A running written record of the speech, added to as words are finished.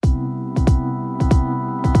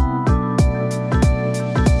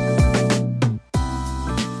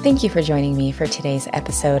Thank you for joining me for today's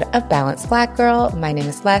episode of Balanced Black Girl. My name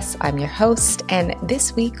is Les. I'm your host, and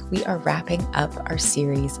this week we are wrapping up our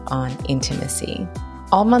series on intimacy.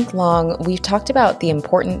 All month long, we've talked about the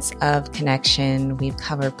importance of connection. We've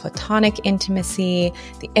covered platonic intimacy,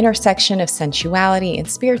 the intersection of sensuality and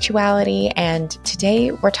spirituality, and today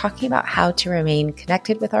we're talking about how to remain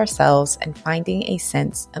connected with ourselves and finding a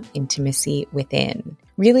sense of intimacy within.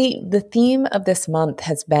 Really, the theme of this month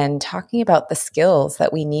has been talking about the skills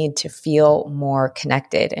that we need to feel more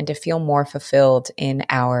connected and to feel more fulfilled in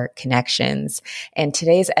our connections. And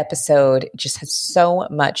today's episode just has so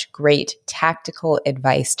much great tactical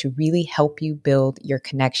advice to really help you build your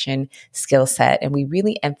connection skill set. And we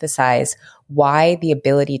really emphasize why the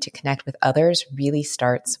ability to connect with others really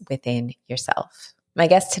starts within yourself. My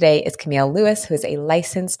guest today is Camille Lewis, who is a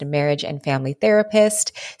licensed marriage and family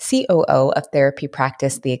therapist, COO of therapy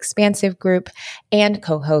practice The Expansive Group, and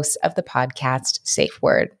co-host of the podcast Safe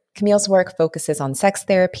Word. Camille's work focuses on sex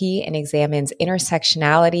therapy and examines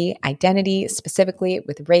intersectionality, identity, specifically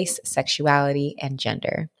with race, sexuality, and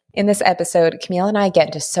gender. In this episode, Camille and I get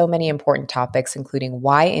into so many important topics, including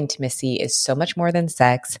why intimacy is so much more than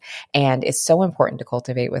sex and is so important to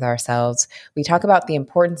cultivate with ourselves. We talk about the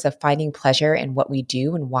importance of finding pleasure in what we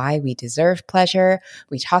do and why we deserve pleasure.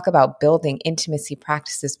 We talk about building intimacy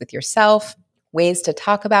practices with yourself, ways to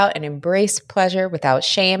talk about and embrace pleasure without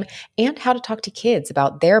shame, and how to talk to kids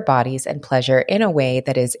about their bodies and pleasure in a way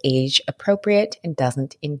that is age appropriate and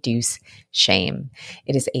doesn't induce shame.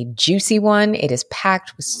 It is a juicy one. It is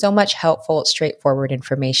packed with so much helpful, straightforward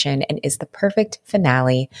information and is the perfect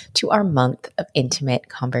finale to our month of intimate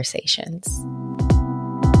conversations.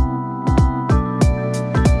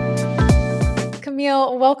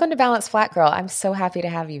 Camille, welcome to Balanced Black Girl. I'm so happy to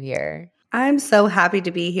have you here. I'm so happy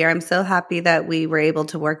to be here. I'm so happy that we were able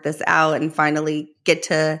to work this out and finally get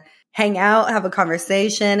to hang out, have a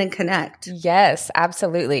conversation, and connect. Yes,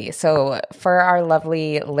 absolutely. So for our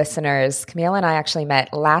lovely listeners, Camille and I actually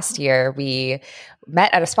met last year. We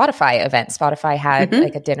met at a Spotify event. Spotify had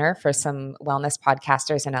like a dinner for some wellness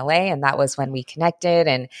podcasters in LA, and that was when we connected.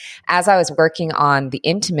 And as I was working on the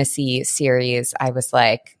intimacy series, I was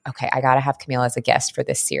like, okay, I got to have Camille as a guest for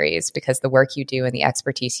this series because the work you do and the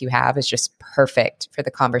expertise you have is just perfect for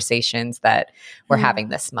the conversations that we're having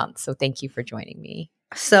this month. So thank you for joining me.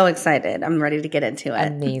 So excited. I'm ready to get into it.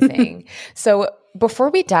 Amazing. So before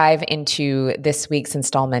we dive into this week's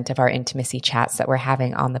installment of our intimacy chats that we're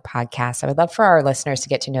having on the podcast, I would love for our listeners to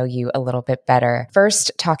get to know you a little bit better.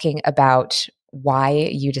 First, talking about why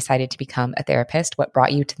you decided to become a therapist, what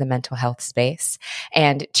brought you to the mental health space.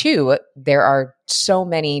 And two, there are so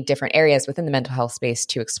many different areas within the mental health space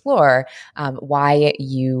to explore, why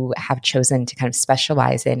you have chosen to kind of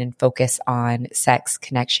specialize in and focus on sex,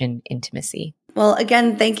 connection, intimacy. Well,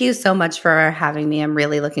 again, thank you so much for having me. I'm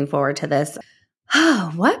really looking forward to this.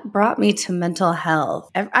 What brought me to mental health?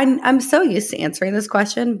 I'm so used to answering this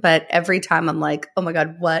question, but every time I'm like, oh my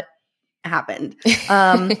God, what happened? This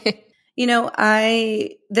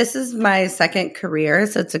is my second career,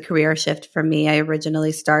 so it's a career shift for me. I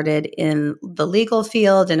originally started in the legal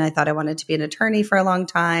field and I thought I wanted to be an attorney for a long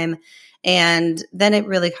time. And then it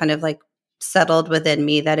really kind of like settled within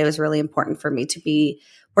me that it was really important for me to be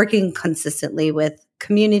working consistently with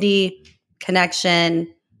community, connection,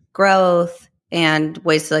 growth, and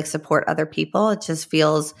ways to like support other people. It just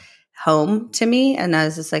feels home to me. And I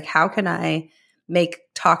was just like, how can I make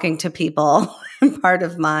talking to people part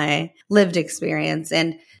of my lived experience?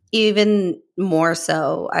 And even more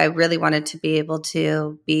so, I really wanted to be able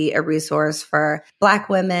to be a resource for Black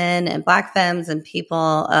women and Black femmes and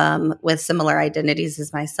people with similar identities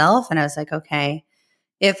as myself. And I was like, okay,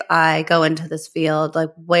 if I go into this field,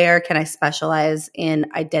 like where can I specialize in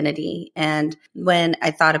identity? And when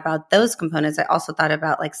I thought about those components, I also thought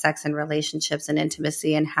about like sex and relationships and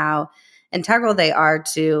intimacy and how integral they are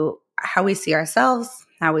to how we see ourselves,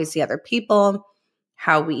 how we see other people,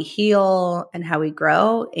 how we heal, and how we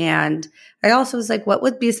grow. And I also was like, what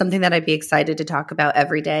would be something that I'd be excited to talk about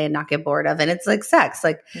every day and not get bored of? And it's like sex.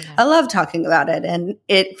 Like I love talking about it. And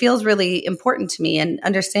it feels really important to me. And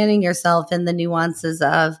understanding yourself and the nuances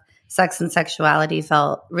of sex and sexuality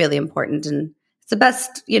felt really important. And it's the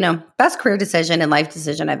best career decision and life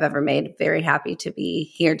decision I've ever made. Very happy to be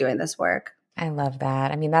here doing this work. I love that.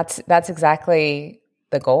 I mean, that's exactly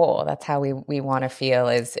the goal. That's how we want to feel,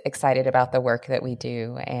 is excited about the work that we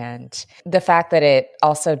do. And the fact that it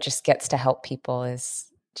also just gets to help people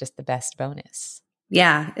is just the best bonus.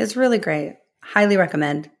 Yeah, it's really great. Highly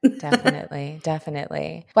recommend. Definitely.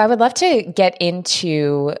 Well, I would love to get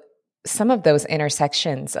into some of those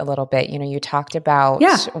intersections a little bit. You talked about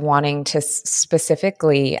wanting to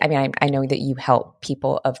specifically, I mean, I know that you help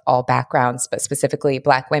people of all backgrounds, but specifically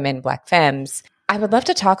Black women, Black femmes. I would love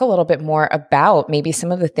to talk a little bit more about maybe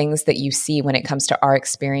some of the things that you see when it comes to our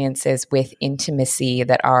experiences with intimacy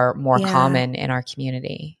that are more common in our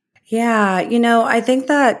community. Yeah. I think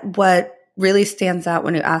that what really stands out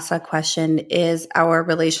when you ask that question is our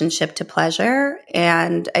relationship to pleasure.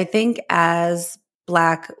 And I think as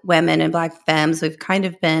Black women and Black femmes, we've kind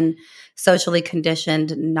of been socially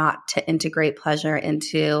conditioned not to integrate pleasure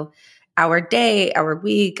into our day, our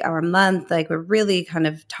week, our month. Like, we're really kind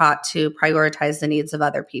of taught to prioritize the needs of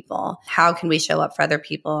other people. How can we show up for other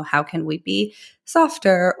people? How can we be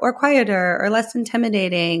softer or quieter or less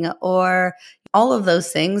intimidating or all of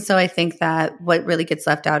those things? So I think that what really gets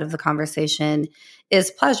left out of the conversation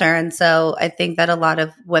is pleasure. And so I think that a lot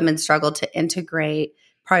of women struggle to integrate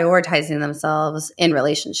prioritizing themselves in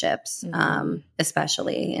relationships,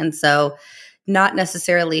 especially. And so not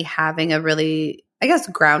necessarily having a really, I guess,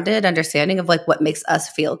 grounded understanding of like what makes us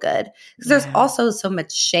feel good. Because there's also so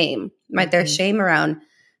much shame, right? There's shame around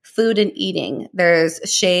food and eating. There's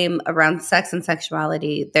shame around sex and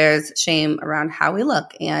sexuality. There's shame around how we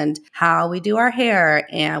look and how we do our hair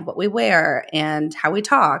and what we wear and how we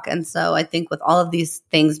talk. And so I think with all of these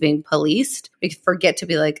things being policed, we forget to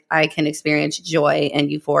be like, I can experience joy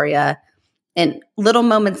and euphoria in little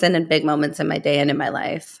moments and in big moments in my day and in my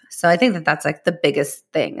life. So I think that that's like the biggest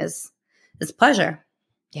thing is pleasure.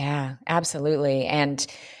 Yeah, absolutely. And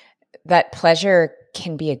that pleasure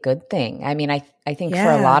can be a good thing. I mean, I think for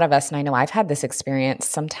a lot of us, and I know I've had this experience,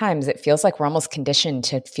 sometimes it feels like we're almost conditioned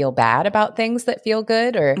to feel bad about things that feel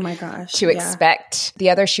good, or to expect the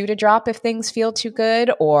other shoe to drop if things feel too good,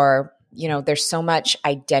 or, there's so much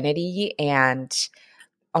identity and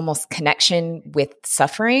almost connection with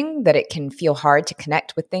suffering that it can feel hard to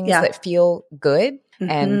connect with things that feel good.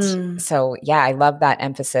 And so, I love that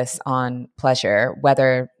emphasis on pleasure,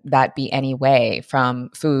 whether that be any way, from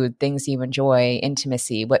food, things you enjoy,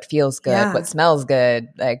 intimacy, what feels good, what smells good,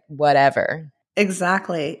 like whatever.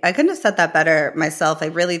 Exactly. I couldn't have said that better myself. I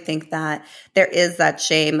really think that there is that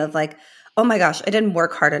shame of like, oh my gosh, I didn't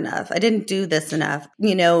work hard enough. I didn't do this enough,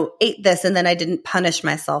 ate this and then I didn't punish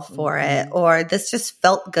myself for it. Or this just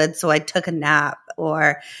felt good, so I took a nap.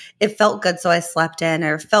 Or it felt good, so I slept in.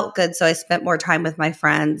 Or felt good, so I spent more time with my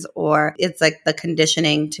friends. Or it's like the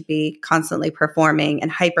conditioning to be constantly performing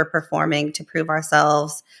and hyper performing to prove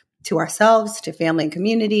ourselves, to family and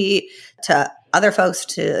community, to other folks,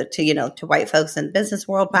 to white folks in the business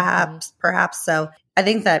world, perhaps. So I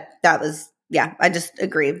think that was, I just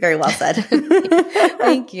agree. Very well said.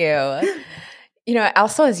 Thank you.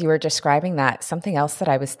 Also, as you were describing that, something else that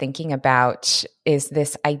I was thinking about is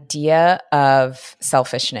this idea of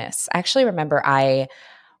selfishness. I actually remember I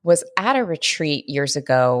was at a retreat years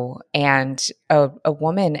ago, and a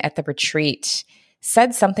woman at the retreat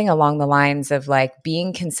said something along the lines of like,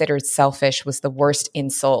 being considered selfish was the worst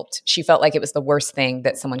insult. She felt like it was the worst thing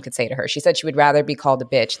that someone could say to her. She said she would rather be called a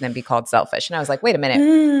bitch than be called selfish. And I was like, wait a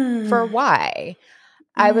minute, for why?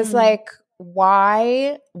 I was like,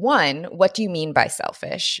 why? One, what do you mean by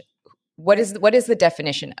selfish? What is the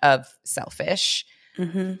definition of selfish?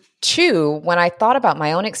 Two, when I thought about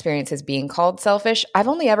my own experiences being called selfish, I've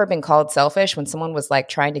only ever been called selfish when someone was like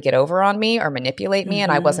trying to get over on me or manipulate me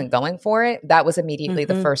and I wasn't going for it. That was immediately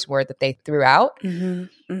the first word that they threw out.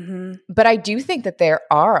 But I do think that there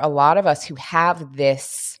are a lot of us who have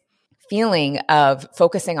this feeling of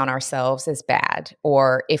focusing on ourselves is bad,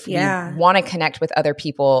 or if we want to connect with other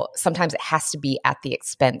people, sometimes it has to be at the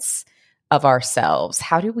expense of ourselves.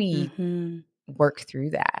 How do we work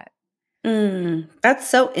through that? That's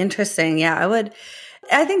so interesting. Yeah,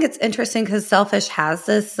 I think it's interesting because selfish has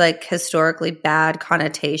this like historically bad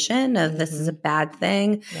connotation of this is a bad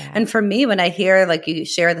thing. Yeah. And for me, when I hear like you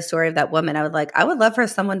share the story of that woman, I would love for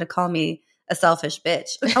someone to call me a selfish bitch.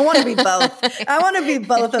 I want to be both. I want to be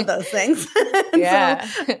both of those things. Yeah.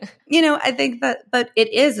 So, I think but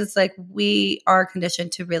it's like we are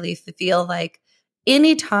conditioned to really feel like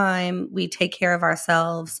anytime we take care of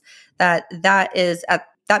ourselves,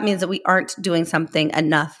 that means that we aren't doing something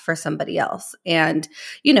enough for somebody else. And,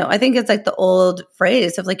 I think it's like the old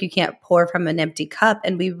phrase of like, you can't pour from an empty cup.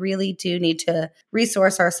 And we really do need to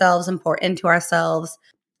resource ourselves and pour into ourselves,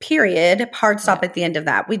 period. Hard stop at the end of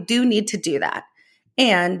that. We do need to do that.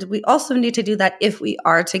 And we also need to do that if we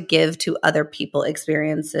are to give to other people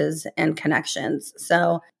experiences and connections.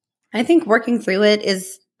 So I think working through it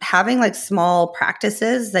is having like small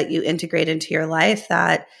practices that you integrate into your life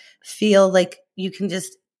that feel like you can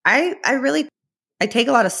just, I take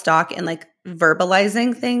a lot of stock in like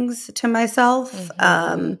verbalizing things to myself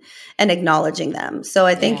and acknowledging them. So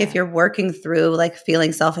I think if you're working through like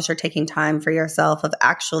feeling selfish or taking time for yourself, of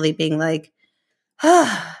actually being like,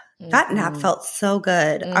 that nap felt so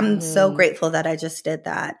good. I'm so grateful that I just did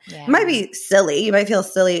that. Yeah. It might be silly. You might feel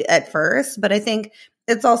silly at first, but I think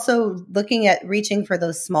it's also looking at reaching for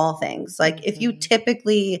those small things. Like if you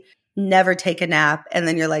typically never take a nap and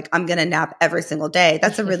then you're like, I'm going to nap every single day,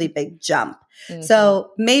 that's a really big jump.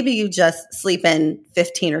 So maybe you just sleep in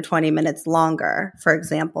 15 or 20 minutes longer, for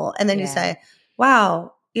example. And then you say,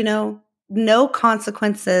 wow, you know, no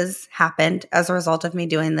consequences happened as a result of me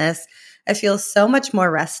doing this. I feel so much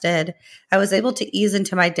more rested. I was able to ease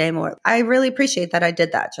into my day more. I really appreciate that I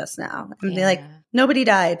did that just now. And be like, nobody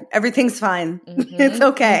died. Everything's fine. It's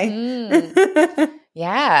okay.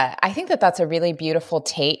 Yeah, I think that that's a really beautiful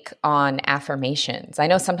take on affirmations. I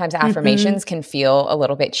know sometimes affirmations can feel a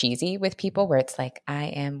little bit cheesy with people where it's like, I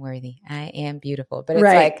am worthy, I am beautiful. But it's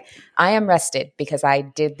like, I am rested because I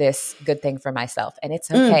did this good thing for myself. And it's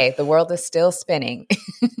okay. The world is still spinning.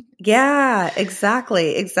 Yeah,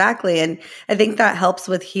 exactly. Exactly. And I think that helps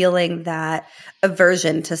with healing that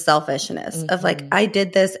aversion to selfishness of like, I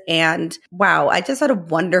did this and wow, I just had a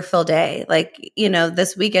wonderful day. Like, you know,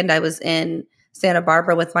 this weekend I was in Santa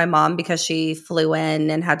Barbara with my mom because she flew in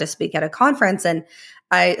and had to speak at a conference. And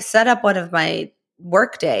I set up one of my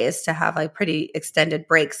work days to have like pretty extended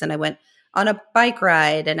breaks. And I went on a bike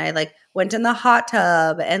ride and I like went in the hot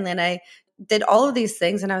tub and then I did all of these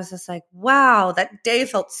things. And I was just like, wow, that day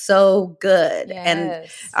felt so good. Yes. And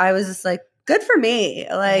I was just like, good for me,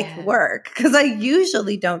 like work. Cause I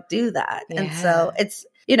usually don't do that. And so it's,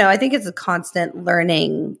 you know, I think it's a constant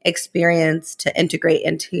learning experience to integrate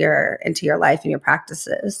into your life and your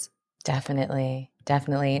practices. Definitely.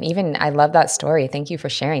 And even I love that story. Thank you for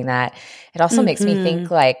sharing that. It also makes me think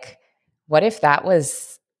like, what if that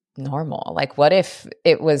was normal? Like what if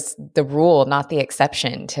it was the rule, not the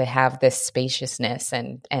exception, to have this spaciousness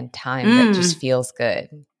and time that just feels good?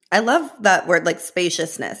 I love that word, like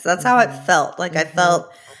spaciousness. That's how it felt. Like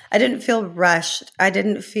I didn't feel rushed. I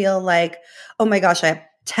didn't feel like, oh my gosh, I have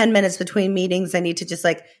 10 minutes between meetings. I need to just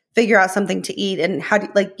like figure out something to eat and how to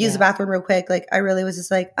like use the bathroom real quick. Like I really was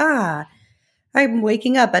just like, I'm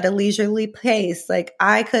waking up at a leisurely pace. Like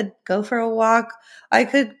I could go for a walk. I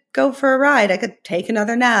could go for a ride. I could take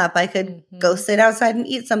another nap. I could go sit outside and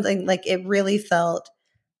eat something. Like it really felt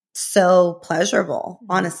so pleasurable,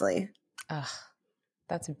 honestly. Ugh,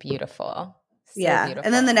 that's beautiful. So beautiful.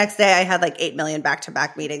 And then the next day I had like 8 million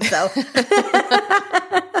back-to-back meetings. So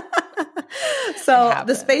so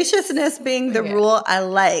the spaciousness being the rule I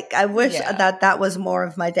like. I wish that was more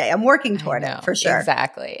of my day. I'm working toward it for sure.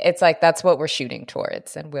 Exactly. It's like that's what we're shooting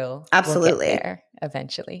towards and we'll get there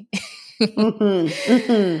eventually.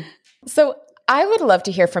 So I would love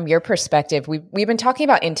to hear from your perspective. We've been talking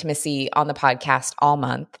about intimacy on the podcast all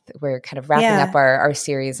month. We're kind of wrapping up our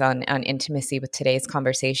series on intimacy with today's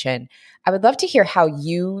conversation. I would love to hear how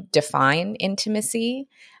you define intimacy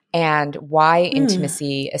and why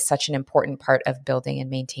intimacy is such an important part of building and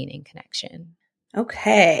maintaining connection.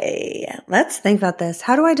 Okay, let's think about this.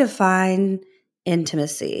 How do I define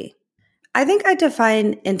intimacy? I think I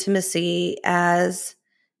define intimacy as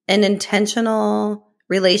an intentional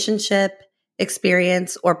relationship,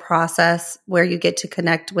 experience, or process where you get to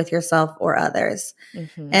connect with yourself or others.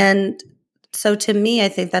 And so to me, I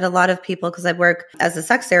think that a lot of people, because I work as a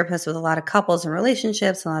sex therapist with a lot of couples and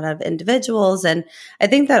relationships, a lot of individuals, and I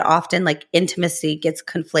think that often like intimacy gets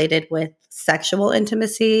conflated with sexual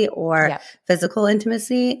intimacy or physical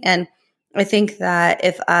intimacy. And I think that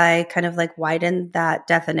if I kind of like widen that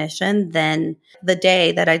definition, then the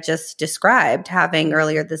day that I just described having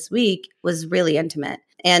earlier this week was really intimate.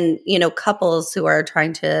 And, you know, couples who are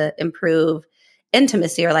trying to improve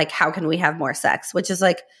intimacy are like, how can we have more sex? Which is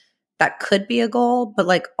like, that could be a goal, but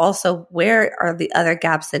like also where are the other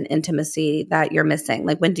gaps in intimacy that you're missing?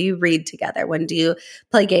 Like when do you read together? When do you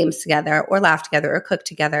play games together or laugh together or cook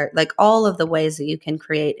together? Like all of the ways that you can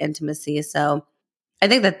create intimacy. So I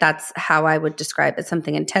think that that's how I would describe it.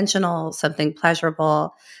 Something intentional, something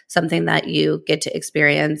pleasurable, something that you get to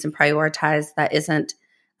experience and prioritize that isn't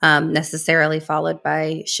necessarily followed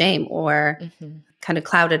by shame or kind of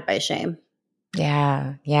clouded by shame.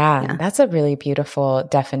 Yeah. That's a really beautiful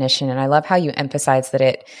definition. And I love how you emphasize that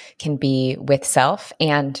it can be with self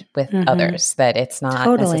and with others, that it's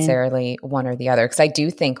not necessarily one or the other. Because I do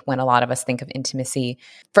think when a lot of us think of intimacy,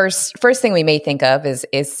 first thing we may think of is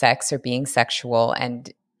sex or being sexual, and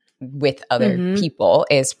with other people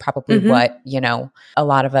is probably what, you know, a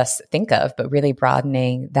lot of us think of, but really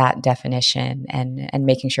broadening that definition and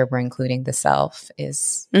making sure we're including the self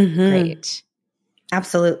is great.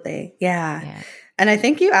 Absolutely. Yeah. Yeah. And I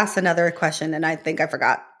think you asked another question and I think I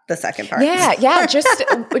forgot the second part. Yeah.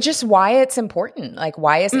 Just why it's important. Like,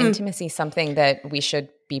 why is intimacy something that we should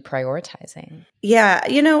be prioritizing? Yeah.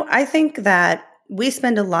 I think that we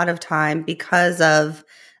spend a lot of time because of,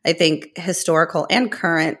 I think, historical and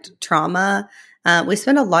current trauma. We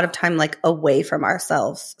spend a lot of time like away from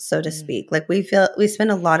ourselves, so to speak. Like we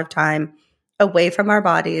spend a lot of time away from our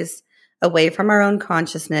bodies, away from our own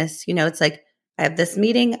consciousness. It's like, I have this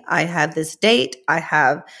meeting, I have this date, I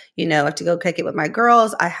have to go kick it with my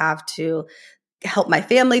girls, I have to help my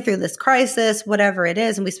family through this crisis, whatever it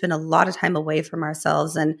is. And we spend a lot of time away from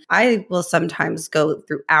ourselves. And I will sometimes go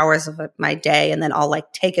through hours of my day and then I'll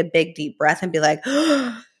like take a big deep breath and be like,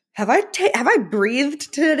 have I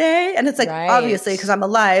breathed today? And it's like, obviously, because I'm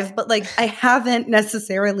alive, but like I haven't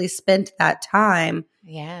necessarily spent that time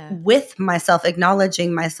with myself,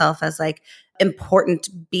 acknowledging myself as like important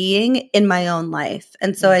being in my own life.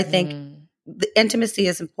 And so I think the intimacy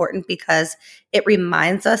is important because it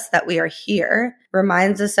reminds us that we are here,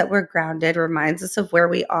 reminds us that we're grounded, reminds us of where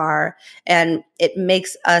we are. And it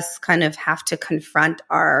makes us kind of have to confront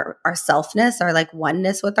our selfness, our like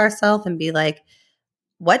oneness with ourselves and be like,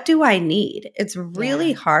 what do I need? It's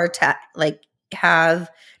really hard to like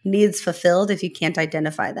have needs fulfilled if you can't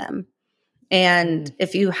identify them. And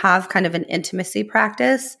if you have kind of an intimacy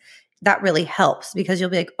practice, that really helps because you'll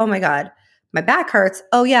be like, oh my God, my back hurts.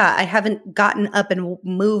 Oh yeah, I haven't gotten up and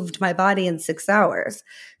moved my body in 6 hours.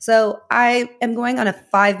 So I am going on a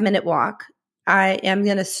 5-minute walk. I am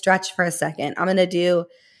going to stretch for a second. I'm going to do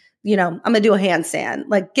I'm going to do a handstand,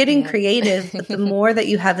 like getting creative. But the more that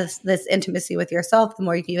you have this intimacy with yourself, the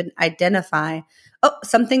more you can identify, oh,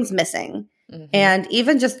 something's missing. And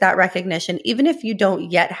even just that recognition, even if you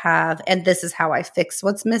don't yet have, and this is how I fix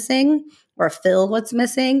what's missing or fill what's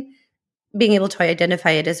missing, being able to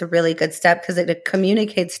identify it is a really good step because it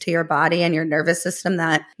communicates to your body and your nervous system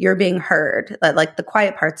that you're being heard, that like the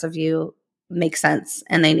quiet parts of you make sense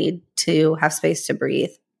and they need to have space to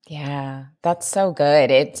breathe. Yeah, that's so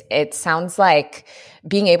good. It sounds like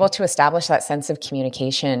being able to establish that sense of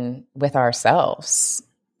communication with ourselves.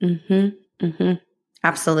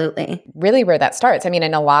 Absolutely. Really where that starts. I mean,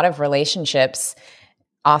 in a lot of relationships,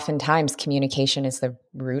 oftentimes communication is the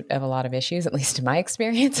root of a lot of issues, at least in my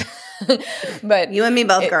experience. But you and me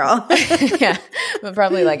both, girl. Yeah, but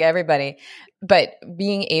probably like everybody. But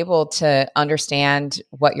being able to understand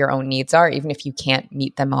what your own needs are, even if you can't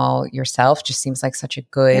meet them all yourself, just seems like such a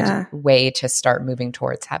good way to start moving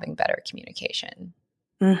towards having better communication.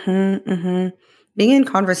 Being in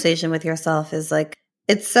conversation with yourself is like,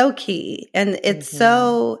 it's so key. And it's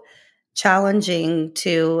so challenging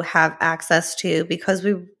to have access to because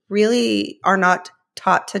we really are not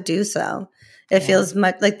taught to do so. It feels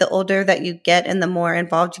much like the older that you get and the more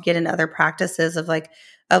involved you get in other practices of like,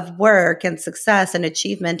 of work and success and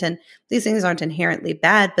achievement. And these things aren't inherently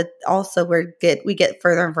bad, but also we get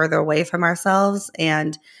further and further away from ourselves.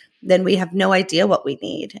 And then we have no idea what we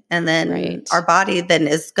need. And then our body then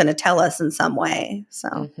is going to tell us in some way.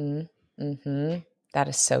 So that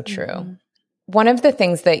is so true. One of the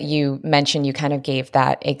things that you mentioned, you kind of gave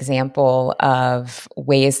that example of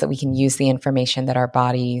ways that we can use the information that our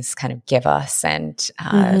bodies kind of give us and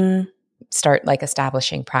start like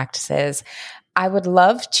establishing practices. I would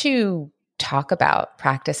love to talk about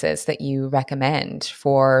practices that you recommend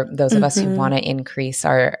for those of us who want to increase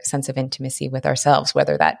our sense of intimacy with ourselves,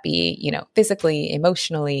 whether that be, physically,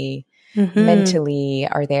 emotionally, mentally.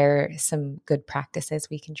 Are there some good practices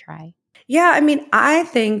we can try? Yeah, I mean, I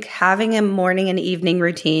think having a morning and evening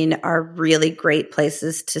routine are really great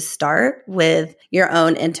places to start with your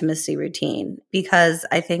own intimacy routine because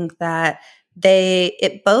I think that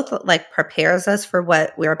it both like prepares us for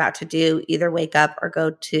what we're about to do, either wake up or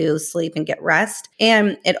go to sleep and get rest.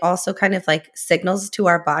 And it also kind of like signals to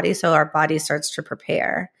our body. So our body starts to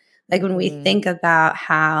prepare. Like when we think about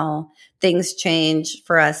how things change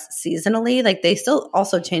for us seasonally, like they still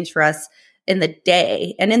also change for us in the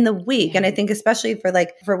day and in the week. And I think especially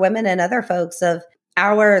for women and other folks of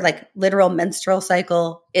our like literal menstrual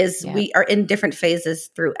cycle is we are in different phases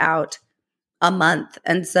throughout a month.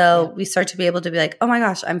 And so we start to be able to be like, oh my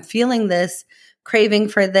gosh, I'm feeling this craving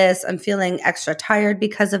for this. I'm feeling extra tired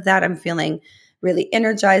because of that. I'm feeling really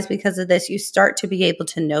energized because of this. You start to be able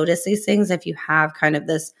to notice these things if you have kind of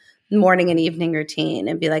this morning and evening routine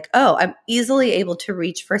and be like, oh, I'm easily able to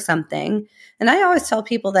reach for something. And I always tell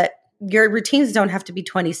people that your routines don't have to be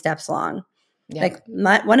 20 steps long. Like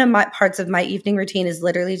one of my parts of my evening routine is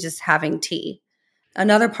literally just having tea.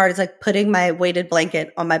 Another part is like putting my weighted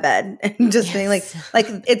blanket on my bed and just being like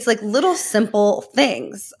it's like little simple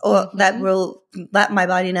things that will let my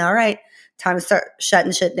body know, all right, time to start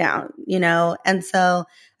shutting shit down, you know? And so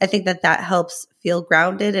I think that that helps feel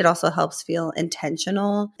grounded. It also helps feel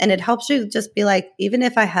intentional. And it helps you just be like, even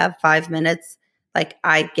if I have 5 minutes, like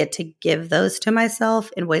I get to give those to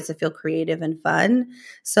myself in ways that feel creative and fun.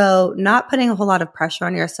 So not putting a whole lot of pressure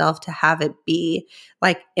on yourself to have it be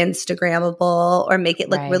like Instagrammable or make it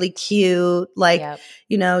look really cute. Like,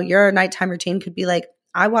 you know, your nighttime routine could be like,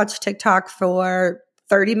 I watch TikTok for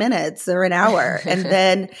 30 minutes or an hour. And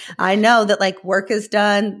then I know that like work is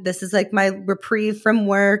done. This is like my reprieve from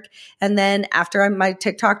work. And then after my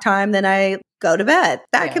TikTok time, then I go to bed.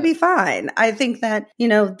 That could be fine. I think that, you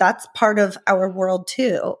know, that's part of our world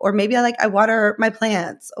too. Or maybe I water my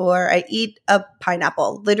plants or I eat a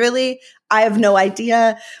pineapple. Literally, I have no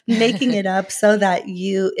idea, making it up so that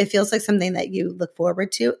it feels like something that you look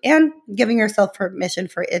forward to and giving yourself permission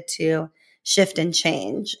for it to shift and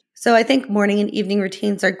change. So I think morning and evening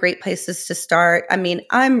routines are great places to start. I mean,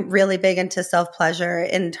 I'm really big into self-pleasure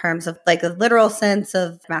in terms of like a literal sense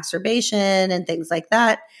of masturbation and things like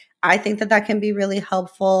that. I think that that can be really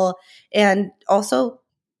helpful. And also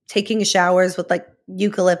taking showers with like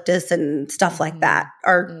eucalyptus and stuff like that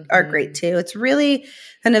are great too. It's really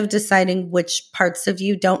kind of deciding which parts of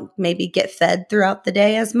you don't maybe get fed throughout the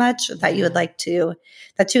day as much that you would like to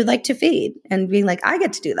feed, and being like, I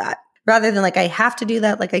get to do that. Rather than like, I have to do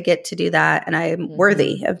that, like I get to do that and I'm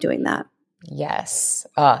worthy of doing that. Yes.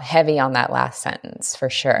 Heavy on that last sentence for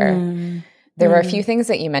sure. There were a few things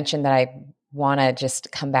that you mentioned that I want to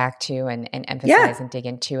just come back to and emphasize and dig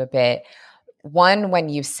into a bit. One, when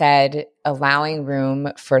you said allowing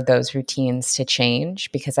room for those routines to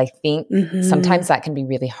change, because I think sometimes that can be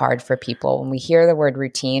really hard for people. When we hear the word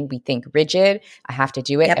routine, we think rigid. I have to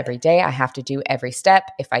do it every day. I have to do every step.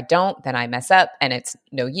 If I don't, then I mess up and it's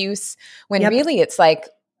no use. When really it's like,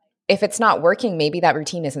 if it's not working, maybe that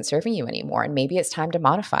routine isn't serving you anymore. And maybe it's time to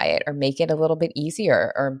modify it or make it a little bit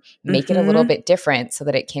easier or make it a little bit different so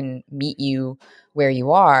that it can meet you where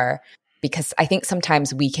you are. Because I think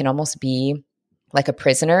sometimes we can almost be like a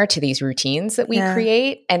prisoner to these routines that we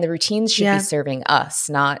create, and the routines should be serving us,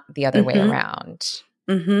 not the other way around.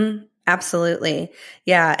 Absolutely.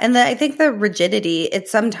 Yeah. And I think the rigidity,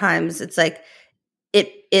 it's like,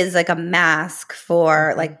 it is like a mask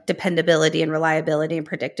for like dependability and reliability and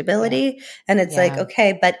predictability. And it's like,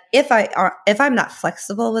 okay, but if I'm not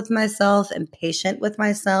flexible with myself and patient with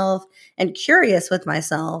myself and curious with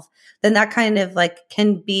myself, then that kind of like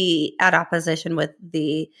can be at opposition with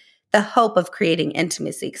the hope of creating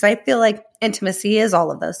intimacy. Because I feel like intimacy is all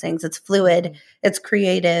of those things. It's fluid, it's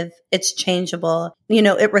creative, it's changeable. You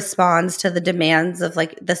know, it responds to the demands of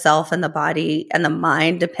like the self and the body and the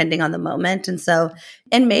mind, depending on the moment. And so,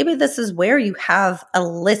 and maybe this is where you have a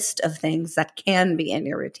list of things that can be in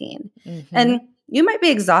your routine. And you might be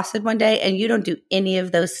exhausted one day and you don't do any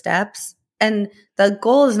of those steps. And the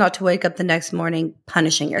goal is not to wake up the next morning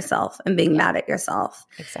punishing yourself and being mad at yourself.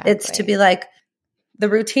 Exactly. It's to be like, the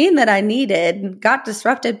routine that I needed got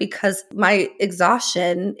disrupted because my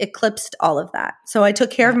exhaustion eclipsed all of that. So I took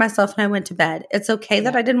care of myself and I went to bed. It's okay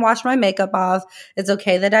that I didn't wash my makeup off. It's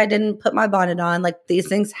okay that I didn't put my bonnet on. Like these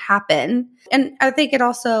things happen. And I think it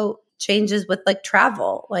also changes with like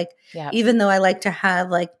travel. Like even though I like to have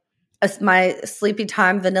like my sleepy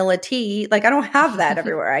time vanilla tea, like I don't have that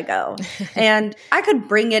everywhere I go. And I could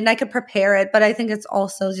bring it and I could prepare it. But I think it's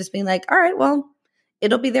also just being like, all right, well,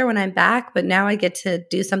 it'll be there when I'm back, but now I get to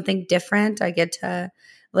do something different. I get to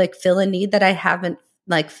like fill a need that I haven't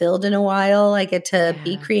like filled in a while. I get to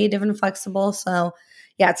be creative and flexible. So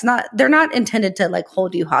yeah, they're not intended to like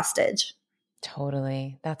hold you hostage.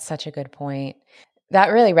 Totally. That's such a good point. That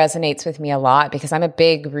really resonates with me a lot because I'm a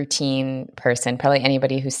big routine person. Probably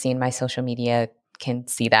anybody who's seen my social media can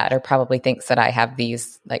see that or probably thinks that I have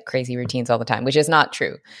these like crazy routines all the time, which is not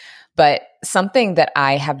true. But something that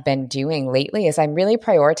I have been doing lately is I'm really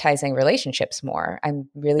prioritizing relationships more. I'm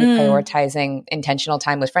really prioritizing intentional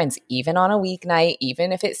time with friends, even on a weeknight,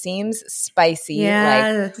 even if it seems spicy,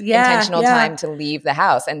 intentional time to leave the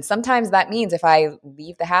house. And sometimes that means if I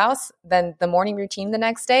leave the house, then the morning routine the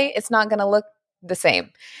next day, it's not going to look the same.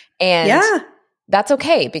 And that's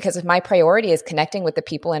okay, because if my priority is connecting with the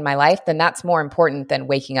people in my life, then that's more important than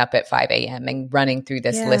waking up at 5 a.m. and running through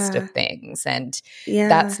this list of things. And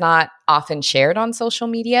that's not often shared on social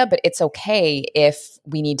media, but it's okay if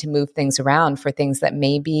we need to move things around for things that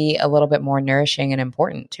may be a little bit more nourishing and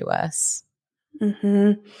important to us.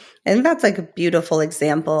 I think that's like a beautiful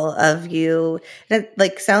example of you. It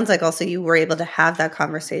like sounds like also you were able to have that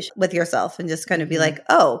conversation with yourself and just kind of be like,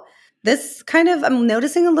 oh, this kind of, I'm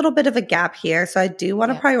noticing a little bit of a gap here. So I do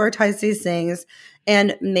want to prioritize these things,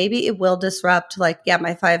 and maybe it will disrupt like,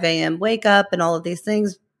 my 5 a.m. wake up and all of these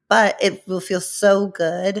things, but it will feel so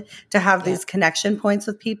good to have these connection points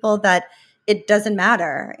with people that it doesn't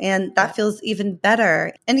matter. And that feels even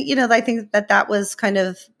better. And, I think that was kind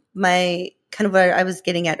of what I was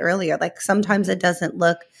getting at earlier. Like sometimes it doesn't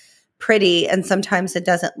look pretty and sometimes it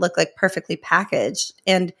doesn't look like perfectly packaged.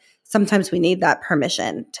 And sometimes we need that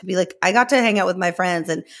permission to be like, I got to hang out with my friends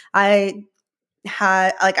and I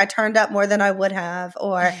turned up more than I would have,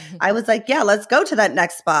 or I was like, yeah, let's go to that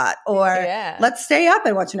next spot, or let's stay up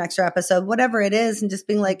and watch an extra episode, whatever it is. And just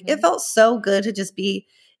being like, it felt so good to just be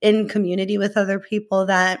in community with other people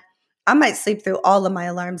that I might sleep through all of my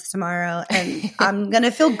alarms tomorrow and I'm going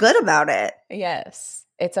to feel good about it. Yes.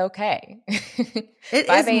 It's okay. It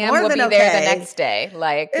 5 is a.m. more will than be okay. there the next day.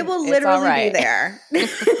 Like it will literally be there.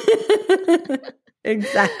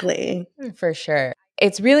 Exactly. For sure.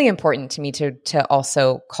 It's really important to me to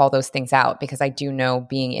also call those things out because I do know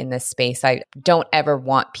being in this space, I don't ever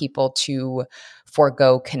want people to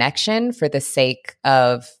forego connection for the sake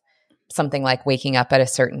of something like waking up at a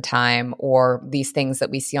certain time or these things that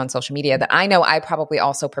we see on social media that I know I probably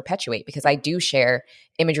also perpetuate because I do share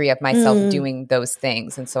imagery of myself doing those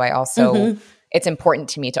things. And so I also, it's important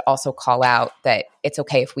to me to also call out that it's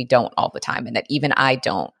okay if we don't all the time and that even I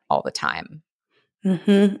don't all the time.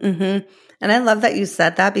 And I love that you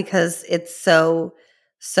said that because it's so,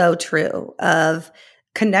 so true of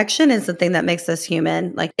connection is the thing that makes us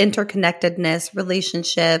human, like interconnectedness,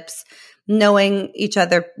 relationships, knowing each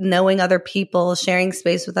other, knowing other people, sharing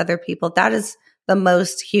space with other people. That is the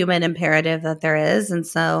most human imperative that there is. And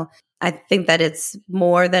so I think that it's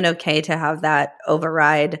more than okay to have that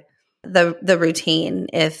override the routine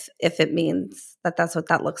if it means that that's what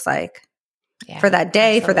that looks like. Yeah, for that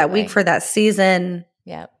day, absolutely. For that week, for that season.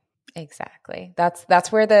 Yep, exactly.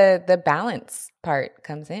 That's where the balance part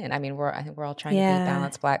comes in. I mean, I think we're all trying to be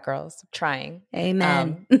balanced Black girls, trying.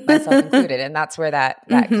 Amen. Myself included. And that's where that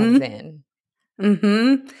comes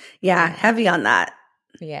in. Yeah, heavy on that.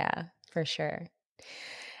 Yeah, for sure.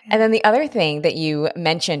 And then the other thing that you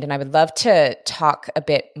mentioned, and I would love to talk a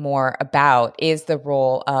bit more about, is the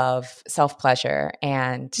role of self-pleasure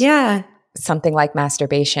and something like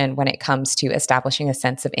masturbation when it comes to establishing a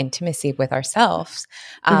sense of intimacy with ourselves.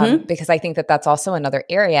 Because I think that that's also another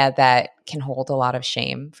area that can hold a lot of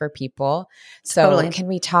shame for people. So can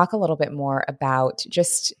we talk a little bit more about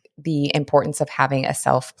just the importance of having a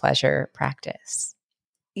self-pleasure practice?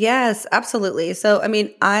 Yes, absolutely. So, I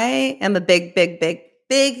mean, I am a big,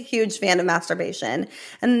 huge fan of masturbation.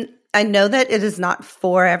 And I know that it is not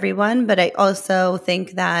for everyone, but I also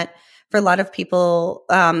think that for a lot of people,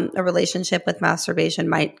 a relationship with masturbation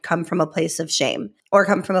might come from a place of shame or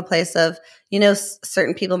come from a place of,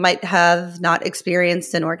 certain people might have not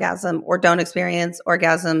experienced an orgasm or don't experience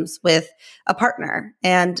orgasms with a partner.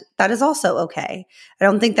 And that is also okay. I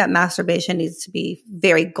don't think that masturbation needs to be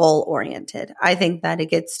very goal oriented. I think that it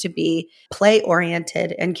gets to be play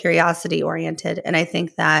oriented and curiosity oriented. And I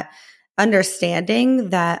think that understanding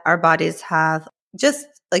that our bodies have just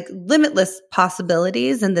like limitless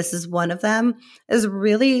possibilities, and this is one of them, is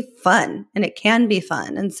really fun and it can be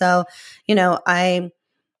fun. And so, I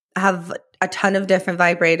have a ton of different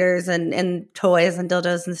vibrators and toys and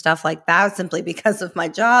dildos and stuff like that simply because of my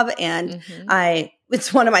job. And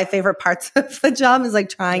it's one of my favorite parts of the job is like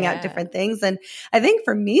trying out different things. And I think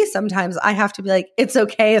for me, sometimes I have to be like, it's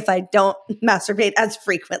okay if I don't masturbate as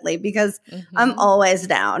frequently because I'm always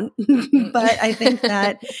down. But I think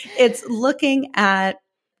that it's looking at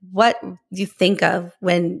what you think of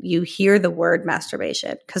when you hear the word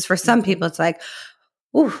masturbation. Because for some people, it's like,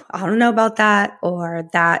 ooh, I don't know about that. Or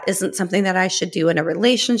that isn't something that I should do in a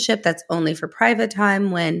relationship. That's only for private time,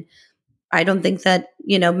 when I don't think that,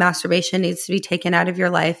 masturbation needs to be taken out of your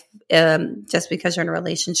life just because you're in a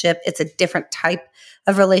relationship. It's a different type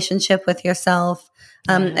of relationship with yourself.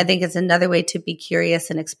 I think it's another way to be curious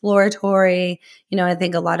and exploratory. I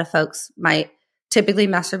think a lot of folks might typically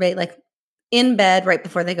masturbate like in bed right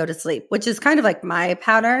before they go to sleep, which is kind of like my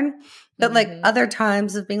pattern. But like other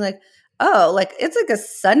times of being like, oh, like it's like a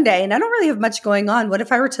Sunday and I don't really have much going on. What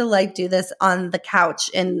if I were to like do this on the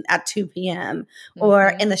couch at 2 p.m. or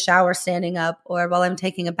in the shower standing up or while I'm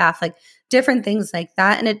taking a bath, like different things like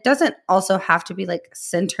that. And it doesn't also have to be like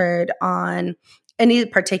centered on any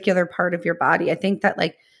particular part of your body. I think that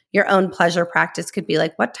like your own pleasure practice could be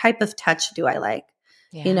like, what type of touch do I like?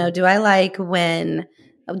 Do I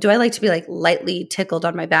like to be like lightly tickled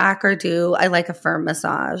on my back, or do I like a firm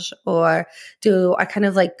massage, or do I kind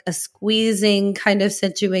of like a squeezing kind of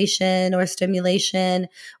situation or stimulation,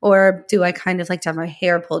 or do I kind of like to have my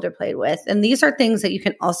hair pulled or played with? And these are things that you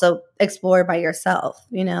can also explore by yourself.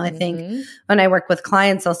 I think when I work with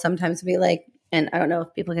clients, I'll sometimes be like, and I don't know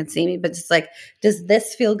if people can see me, but just like, does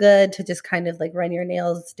this feel good to just kind of like run your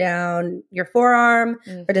nails down your forearm,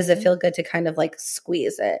 or does it feel good to kind of like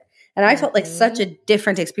squeeze it? And I felt like such a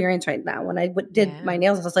different experience right now. When I did my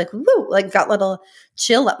nails, I was like, woo, like got a little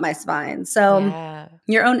chill up my spine. So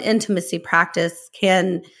your own intimacy practice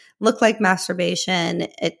can look like masturbation.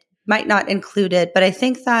 It might not include it, but I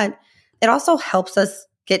think that it also helps us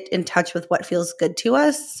get in touch with what feels good to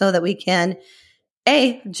us so that we can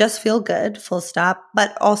just feel good, full stop,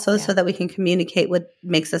 but also so that we can communicate what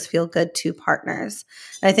makes us feel good to partners.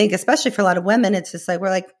 And I think especially for a lot of women, it's just like, we're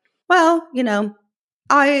like, well,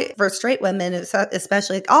 for straight women,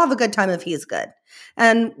 especially, I'll have a good time if he's good.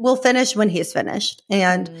 And we'll finish when he's finished.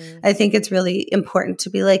 And I think it's really important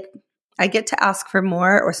to be like, I get to ask for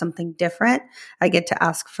more or something different. I get to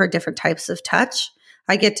ask for different types of touch.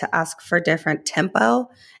 I get to ask for different tempo.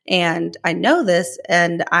 And I know this,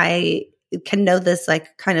 and I can know this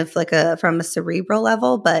like kind of like from a cerebral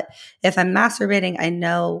level. But if I'm masturbating, I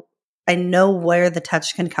know where the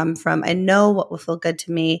touch can come from. I know what will feel good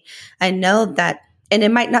to me. I know that, and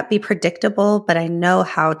it might not be predictable, but I know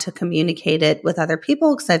how to communicate it with other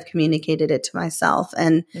people because I've communicated it to myself.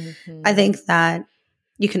 And I think that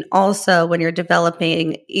you can also, when you're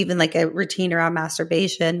developing even like a routine around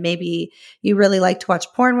masturbation, maybe you really like to watch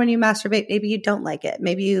porn when you masturbate. Maybe you don't like it.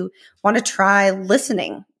 Maybe you want to try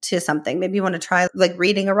listening to something. Maybe you want to try like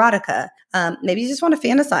reading erotica. Maybe you just want to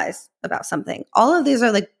fantasize about something. All of these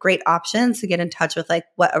are like great options to get in touch with like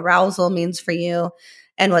what arousal means for you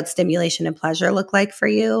and what stimulation and pleasure look like for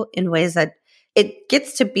you in ways that it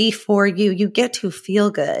gets to be for you. You get to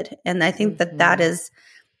feel good. And I think that is,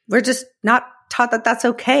 we're just not taught that that's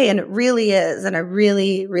okay. And it really is. And I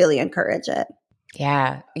really, really encourage it.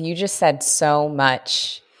 Yeah. You just said so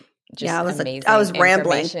much. Amazing. I was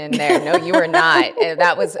rambling there. No, you were not.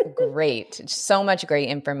 That was great. So much great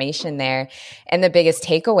information there. And the biggest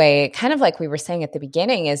takeaway, kind of like we were saying at the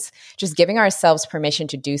beginning, is just giving ourselves permission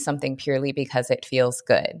to do something purely because it feels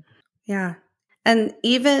good. Yeah. And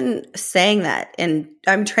even saying that, and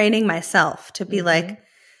I'm training myself to be like,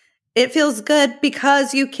 it feels good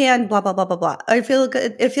because you can blah, blah, blah, blah, blah. I feel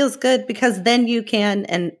good. It feels good because then you can.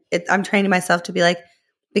 And I'm training myself to be like,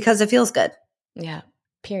 because it feels good. Yeah.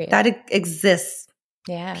 Period. That exists.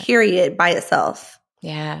 Yeah. Period by itself.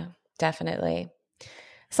 Yeah, definitely.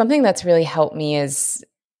 Something that's really helped me is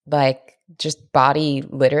like just body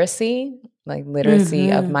literacy, like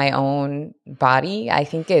literacy of my own body. I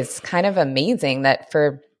think is kind of amazing that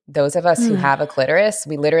for those of us who have a clitoris,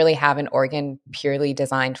 we literally have an organ purely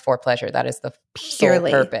designed for pleasure. That is the sole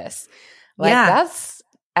purpose. Like that's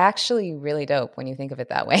actually really dope when you think of it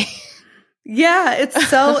that way. Yeah, it's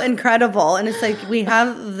so incredible. And it's like we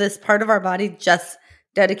have this part of our body just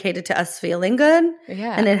dedicated to us feeling good.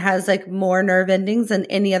 Yeah. And it has like more nerve endings than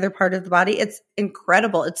any other part of the body. It's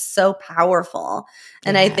incredible. It's so powerful.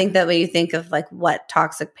 And I think that when you think of like what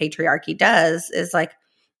toxic patriarchy does is like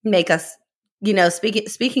make us,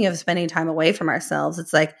 speaking of spending time away from ourselves,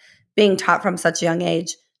 it's like being taught from such a young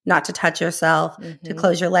age not to touch yourself, to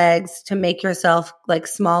close your legs, to make yourself like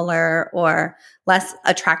smaller or less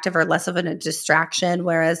attractive or less of a distraction.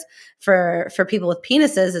 Whereas for people with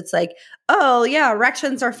penises, it's like, oh yeah,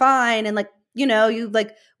 erections are fine. And like, you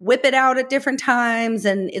like whip it out at different times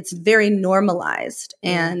and it's very normalized.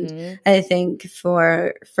 And I think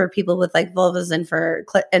for people with like vulvas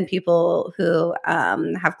and people who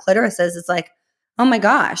have clitorises, it's like, oh my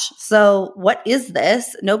gosh. So what is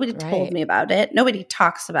this? Nobody told me about it. Nobody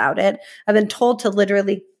talks about it. I've been told to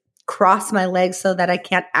literally cross my legs so that I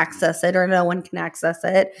can't access it or no one can access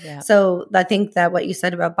it. Yeah. So I think that what you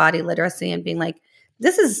said about body literacy and being like,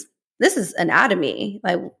 this is anatomy.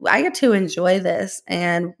 Like I get to enjoy this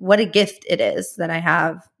and what a gift it is that I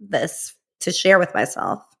have this to share with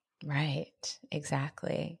myself. Right.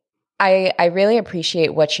 Exactly. I really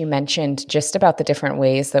appreciate what you mentioned just about the different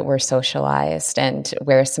ways that we're socialized and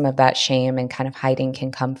where some of that shame and kind of hiding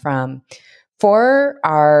can come from. For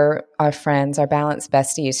our friends, our balanced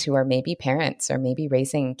besties who are maybe parents or maybe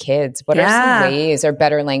raising kids, what are some ways or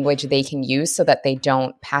better language they can use so that they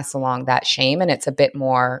don't pass along that shame and it's a bit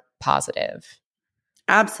more positive?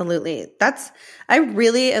 Absolutely. I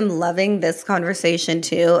really am loving this conversation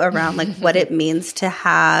too around like what it means to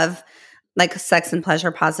have like sex and pleasure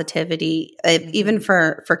positivity, even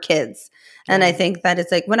for kids. And I think that it's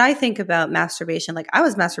like, when I think about masturbation, like I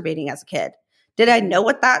was masturbating as a kid. Did I know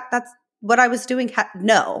that's what I was doing?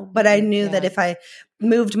 No, but I knew that if I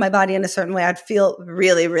moved my body in a certain way, I'd feel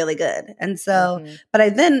really, really good. And so, but I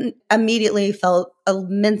then immediately felt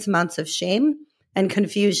immense amounts of shame and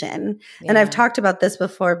confusion. Yeah. And I've talked about this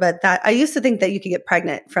before, but that I used to think that you could get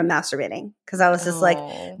pregnant from masturbating because I was just like,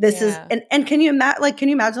 this is, and can you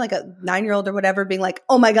imagine like a 9-year-old or whatever being like,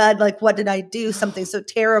 oh my God, like what did I do? Something so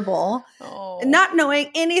terrible. Not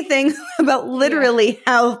knowing anything about literally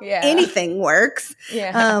how anything works.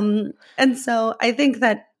 And so I think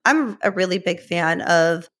that I'm a really big fan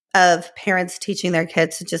of parents teaching their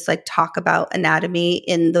kids to just like talk about anatomy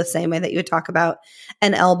in the same way that you would talk about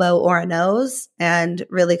an elbow or a nose, and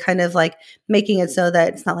really kind of like making it so that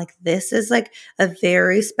it's not like this is like a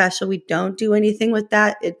very special, we don't do anything with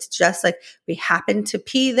that. It's just like we happen to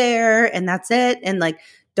pee there and that's it. And like,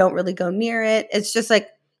 don't really go near it. It's just like,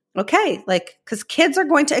 okay, like, because kids are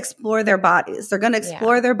going to explore their bodies. They're going to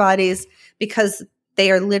explore their bodies because they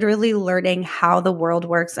are literally learning how the world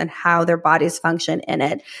works and how their bodies function in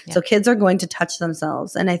it. Yeah. So kids are going to touch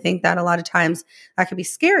themselves. And I think that a lot of times that can be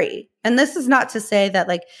scary. And this is not to say that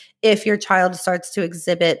like if your child starts to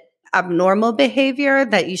exhibit abnormal behavior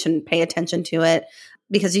that you shouldn't pay attention to it,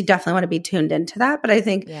 because you definitely want to be tuned into that. But I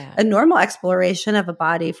think a normal exploration of a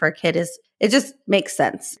body for a kid it just makes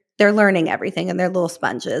sense. They're learning everything and they're little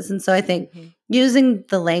sponges. And so I think using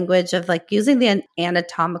the language of like using the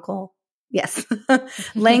anatomical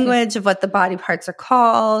language of what the body parts are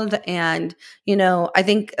called. And, you know, I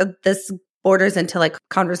think this borders into like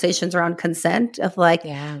conversations around consent of like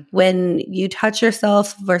when you touch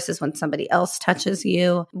yourself versus when somebody else touches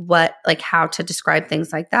you, what, like how to describe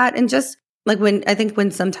things like that. And just like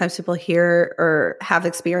when sometimes people hear or have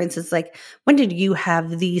experiences like, when did you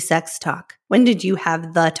have the sex talk? When did you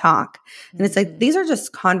have the talk? And it's like, these are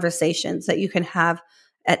just conversations that you can have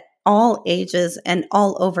at all ages and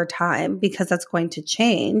all over time, because that's going to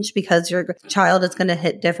change because your child is going to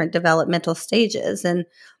hit different developmental stages. And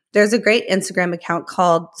there's a great Instagram account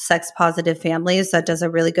called Sex Positive Families that does a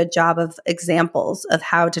really good job of examples of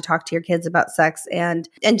how to talk to your kids about sex and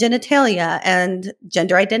genitalia and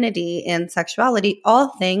gender identity and sexuality, all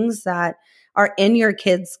things that are in your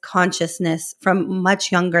kids' consciousness from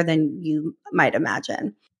much younger than you might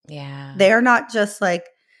imagine. Yeah. They're not just like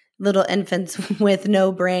little infants with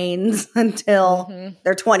no brains until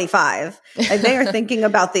they're 25. Like they are thinking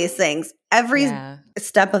about these things every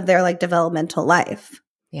step of their like developmental life.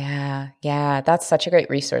 Yeah. Yeah. That's such a great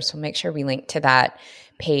resource. We'll make sure we link to that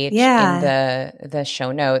page in the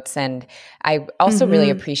show notes. And I also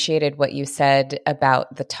really appreciated what you said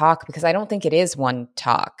about the talk, because I don't think it is one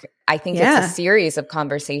talk. I think it's a series of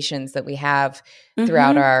conversations that we have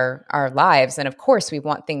throughout our lives. And of course, we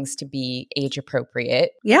want things to be age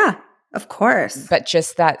appropriate. Yeah, of course. But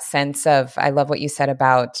just that sense of, I love what you said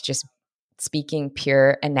about just speaking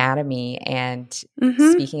pure anatomy and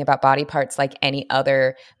speaking about body parts like any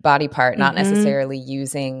other body part, not necessarily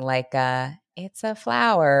using like it's a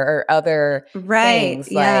flower or other things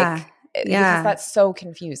because that's so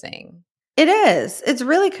confusing. It is. It's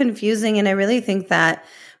really confusing. And I really think that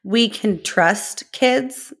we can trust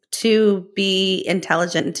kids to be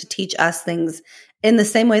intelligent and to teach us things in the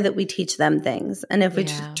same way that we teach them things. And if we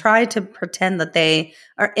try to pretend that they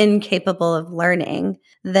are incapable of learning,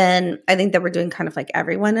 then I think that we're doing kind of like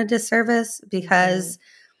everyone a disservice, because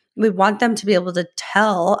we want them to be able to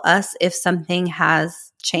tell us if something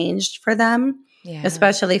has changed for them. Yeah.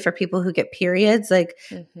 Especially for people who get periods. Like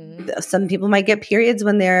some people might get periods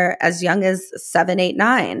when they're as young as 7, 8,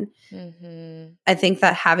 9. I think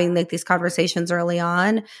that having like these conversations early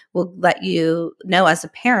on will let you know as a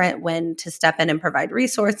parent when to step in and provide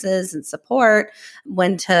resources and support,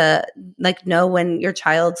 when to like know when your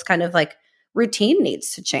child's kind of like routine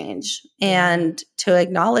needs to change, and to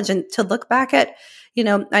acknowledge and to look back at, you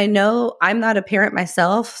know, I know I'm not a parent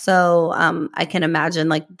myself, so I can imagine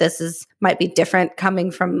like might be different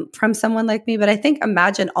coming from someone like me. But I think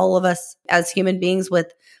imagine all of us as human beings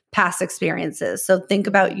with past experiences. So think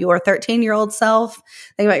about your 13-year-old self,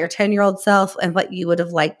 think about your 10-year-old self, and what you would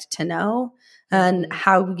have liked to know, and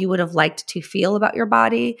how you would have liked to feel about your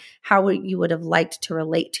body, how you would have liked to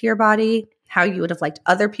relate to your body, how you would have liked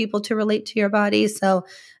other people to relate to your body. So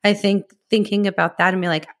I think thinking about that and be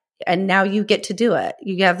like, and now you get to do it.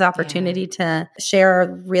 You have the opportunity to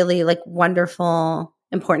share really like wonderful,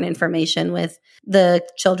 important information with the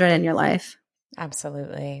children in your life.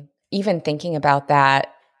 Absolutely. Even thinking about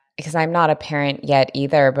that, because I'm not a parent yet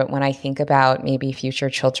either, but when I think about maybe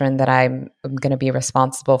future children that I'm going to be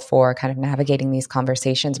responsible for kind of navigating these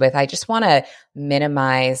conversations with, I just want to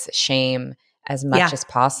minimize shame as much as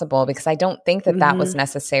possible, because I don't think that that was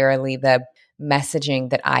necessarily the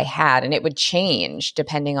messaging that I had, and it would change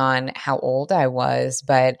depending on how old I was.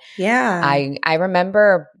 But I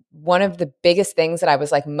remember one of the biggest things that I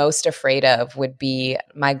was like most afraid of would be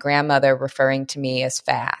my grandmother referring to me as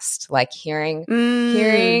fast. Like hearing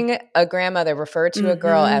a grandmother refer to a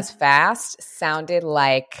girl as fast sounded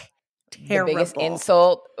like the biggest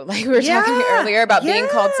insult. Like we were talking earlier about being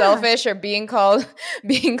called selfish or being called a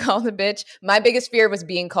bitch. My biggest fear was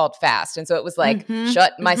being called fast. And so it was like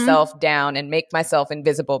shut myself down and make myself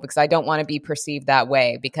invisible because I don't want to be perceived that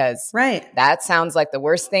way, because that sounds like the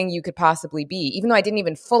worst thing you could possibly be, even though I didn't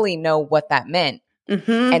even fully know what that meant.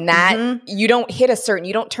 And that you don't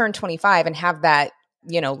you don't turn 25 and have that,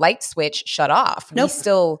 light switch shut off. We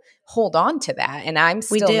still hold on to that. And I'm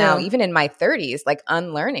still now, even in my 30s, like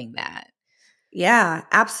unlearning that. Yeah,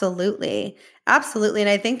 absolutely. Absolutely. And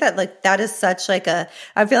I think that like that is such like I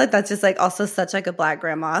feel like that's just like also such like a Black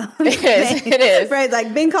grandma. It is. Right.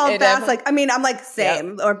 Like being called fast. Like, I mean, I'm like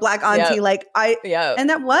same or Black auntie. Like and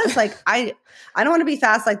that was like, I don't want to be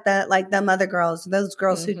fast like that, like them other girls, those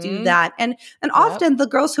girls who do that. And often the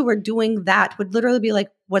girls who were doing that would literally be like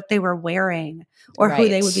what they were wearing or who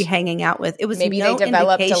they would be hanging out with. It was maybe they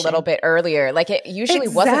developed a little bit earlier. Like it usually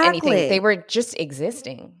wasn't anything. They were just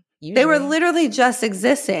existing. Usually. They were literally just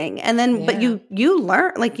existing. And then, but you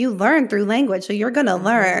learn through language. So you're going to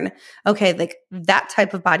learn, okay, like that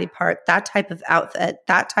type of body part, that type of outfit,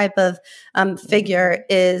 that type of figure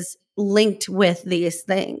is linked with these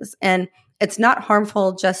things. And it's not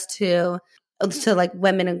harmful just to like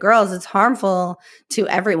women and girls. It's harmful to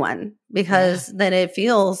everyone because then it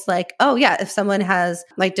feels like, oh yeah, if someone has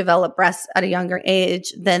like developed breasts at a younger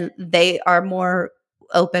age, then they are more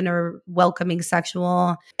open or welcoming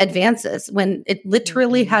sexual advances when it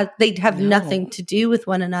literally they have nothing to do with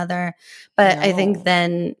one another. But I think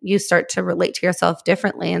then you start to relate to yourself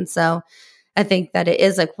differently. And so I think that it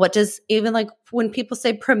is like, what does even like when people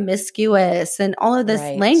say promiscuous and all of this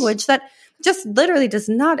language that just literally does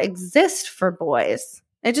not exist for boys.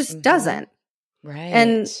 It just doesn't.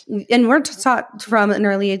 Right. And we're taught from an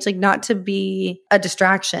early age, like not to be a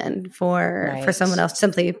distraction for someone else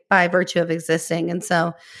simply by virtue of existing. And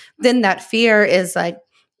so then that fear is like,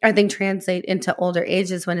 I think translate into older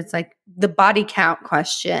ages when it's like the body count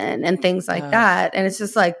question and things like that. And it's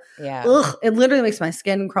just like, it literally makes my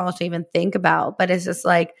skin crawl to even think about, but it's just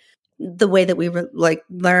like the way that we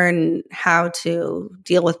learn how to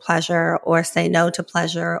deal with pleasure or say no to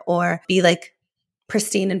pleasure or be like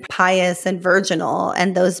pristine and pious and virginal,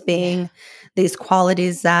 and those being these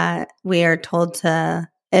qualities that we are told to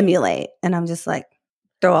emulate. And I'm just like,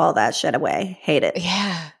 throw all that shit away. Hate it.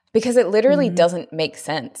 Yeah. Because it literally doesn't make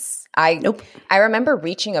sense. I remember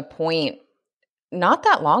reaching a point not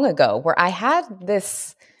that long ago where I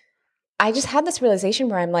just had this realization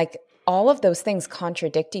where I'm like, all of those things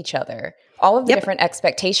contradict each other. All of the different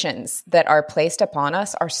expectations that are placed upon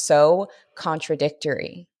us are so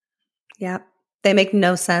contradictory. Yep. They make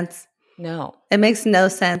no sense. No. It makes no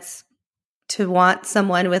sense to want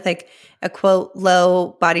someone with like a quote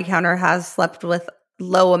low body count or has slept with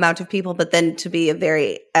low amount of people, but then to be a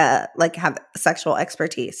very like have sexual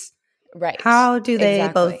expertise. Right. How do they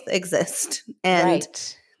both exist? And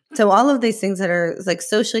so all of these things that are like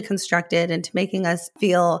socially constructed into making us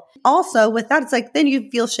feel also with that, it's like then you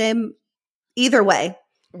feel shame either way.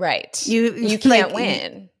 Right. You can't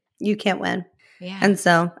win. You can't win. Yeah. And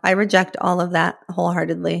so I reject all of that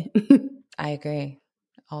wholeheartedly. I agree.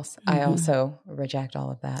 I also reject all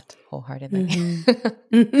of that wholeheartedly.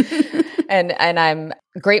 And I'm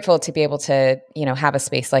grateful to be able to, have a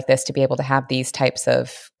space like this to be able to have these types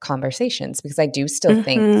of conversations, because I do still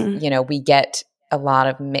think, we get a lot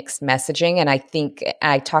of mixed messaging. And I think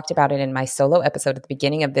I talked about it in my solo episode at the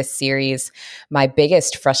beginning of this series. My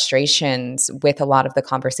biggest frustrations with a lot of the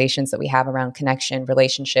conversations that we have around connection,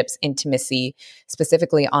 relationships, intimacy,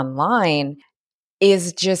 specifically online,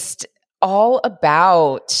 is just all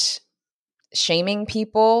about shaming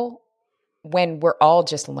people when we're all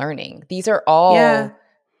just learning. These are all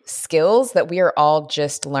skills that we are all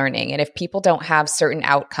just learning. And if people don't have certain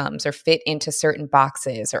outcomes or fit into certain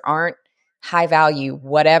boxes or aren't high value,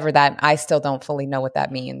 whatever that, I still don't fully know what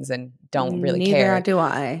that means and don't really care. Neither do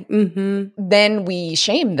I. Then we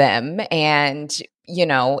shame them. And,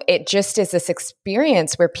 it just is this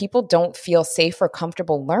experience where people don't feel safe or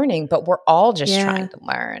comfortable learning, but we're all just trying to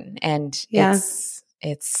learn. And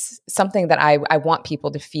it's something that I want people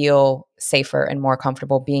to feel safer and more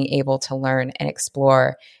comfortable being able to learn and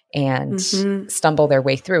explore and stumble their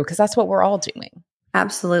way through, because that's what we're all doing.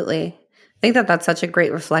 Absolutely. I think that that's such a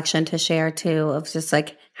great reflection to share too, of just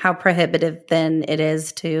like how prohibitive then it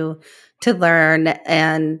is to learn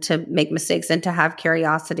and to make mistakes and to have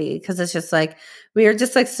curiosity. Because it's just like, we are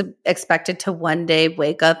just like expected to one day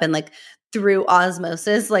wake up and like through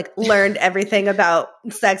osmosis, like learned everything about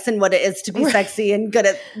sex and what it is to be sexy and good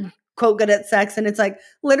at sex. And it's like,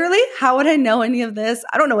 literally, how would I know any of this?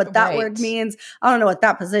 I don't know what that word means. I don't know what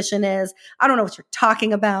that position is. I don't know what you're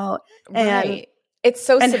talking about. And it's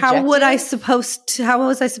so and subjective. How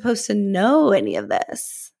was I supposed to know any of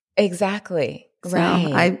this? Exactly. So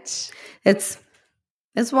right. It's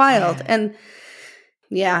wild. And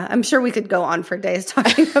yeah, I'm sure we could go on for days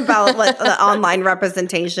talking about what the online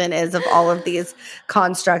representation is of all of these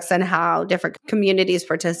constructs and how different communities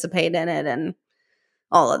participate in it and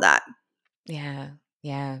all of that. Yeah.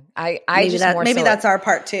 Yeah. Maybe that's our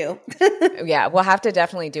part 2. Yeah. We'll have to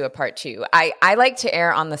definitely do a part 2. I like to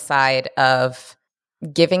err on the side of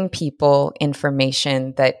giving people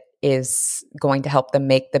information that is going to help them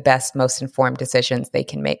make the best, most informed decisions they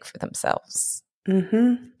can make for themselves.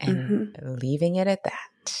 And leaving it at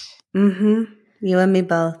that. You and me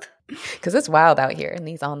both. Because it's wild out here in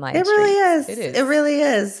these online streets. Really is. It really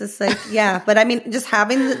is. It's like, yeah. But I mean, just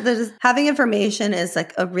having having information is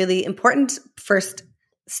like a really important first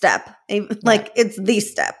step. Like it's the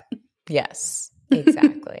step. Yes,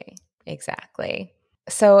 exactly. Exactly.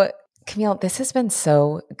 So Camille, this has been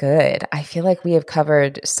so good. I feel like we have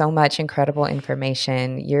covered so much incredible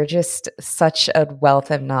information. You're just such a wealth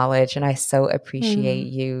of knowledge, and I so appreciate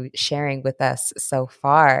you sharing with us so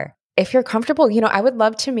far. If you're comfortable, I would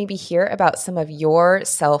love to maybe hear about some of your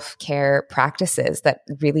self-care practices that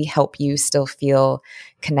really help you still feel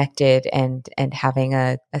connected and having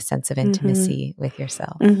a sense of intimacy with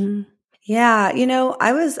yourself. Yeah,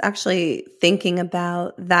 I was actually thinking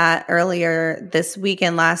about that earlier this week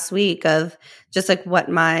and last week of just like what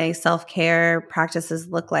my self-care practices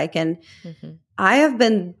look like. And I have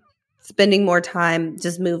been spending more time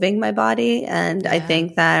just moving my body. And I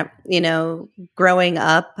think that, growing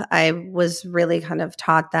up, I was really kind of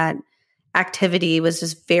taught that activity was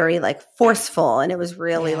just very like forceful and it was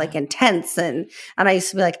really like intense. And I used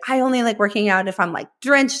to be like, I only like working out if I'm like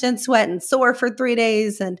drenched in sweat and sore for 3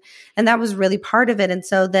 days. And that was really part of it. And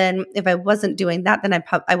so then if I wasn't doing that, then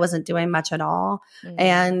I wasn't doing much at all.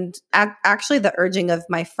 And actually the urging of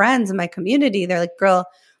my friends and my community, they're like, girl,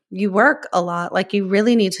 you work a lot. Like you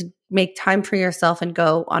really need to make time for yourself and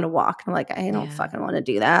go on a walk. And I'm like, I don't fucking want to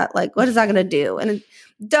do that. Like, what is that going to do? And it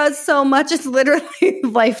does so much. It's literally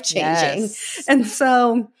life changing. Yes. And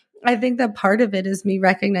so I think that part of it is me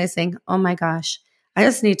recognizing, oh my gosh, I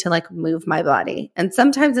just need to like move my body. And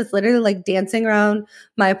sometimes it's literally like dancing around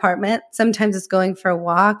my apartment. Sometimes it's going for a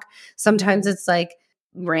walk. Sometimes it's like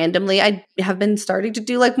randomly, I have been starting to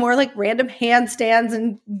do like more like random handstands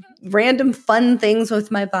and random fun things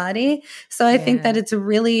with my body. So I think that it's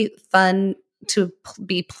really fun to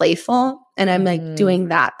be playful. And I'm like doing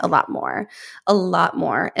that a lot more.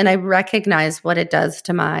 And I recognize what it does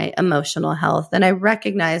to my emotional health. And I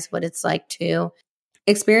recognize what it's like to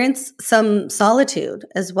experience some solitude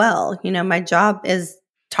as well. My job is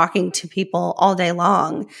talking to people all day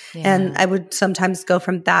long. And I would sometimes go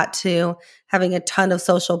from that to having a ton of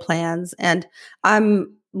social plans. And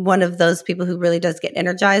I'm one of those people who really does get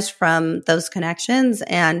energized from those connections.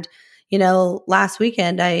 And, last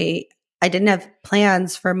weekend, I didn't have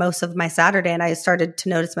plans for most of my Saturday. And I started to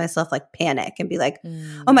notice myself like panic and be like,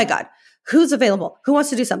 oh my God, who's available? Who wants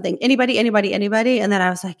to do something? Anybody? And then I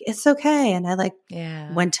was like, it's okay. And I like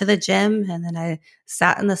went to the gym and then I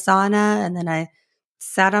sat in the sauna and then I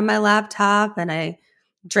sat on my laptop and I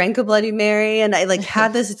drank a Bloody Mary and I like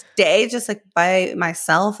had this day just like by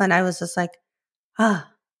myself. And I was just like, it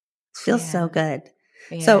feels so good.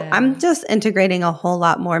 So I'm just integrating a whole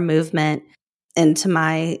lot more movement into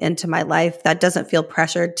my life that doesn't feel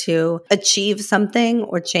pressured to achieve something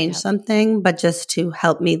or change something, but just to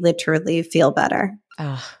help me literally feel better.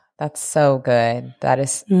 Oh, that's so good. That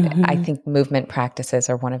is, I think movement practices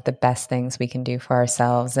are one of the best things we can do for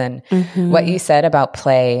ourselves. And what you said about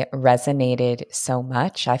play resonated so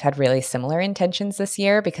much. I've had really similar intentions this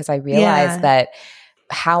year because I realized that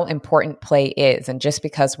how important play is. And just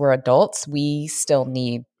because we're adults, we still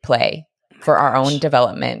need play for our own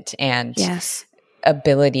development and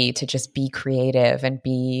ability to just be creative and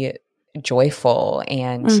be joyful.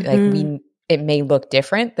 And it may look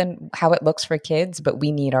different than how it looks for kids, but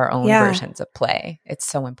we need our own versions of play. It's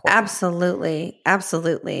so important. Absolutely.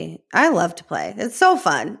 Absolutely. I love to play. It's so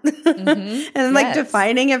fun. And like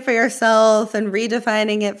defining it for yourself and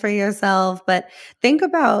redefining it for yourself. But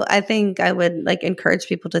I think I would like encourage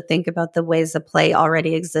people to think about the ways that play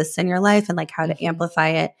already exists in your life and like how to amplify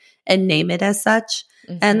it and name it as such.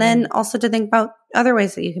 And then also to think about other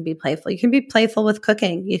ways that you can be playful. You can be playful with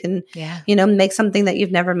cooking. You can, make something that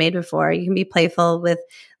you've never made before. You can be playful with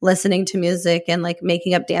listening to music and like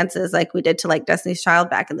making up dances like we did to like Destiny's Child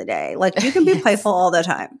back in the day. Like you can be playful all the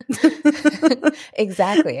time.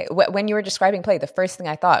 Exactly. When you were describing play, the first thing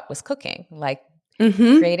I thought was cooking, like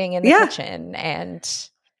creating in the kitchen and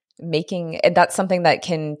making, and that's something that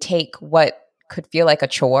can take what could feel like a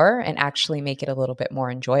chore and actually make it a little bit more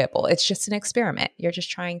enjoyable. It's just an experiment. You're just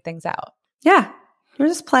trying things out. Yeah. You're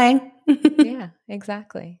just playing. Yeah,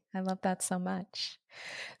 exactly. I love that so much.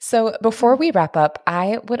 So before we wrap up,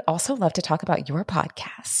 I would also love to talk about your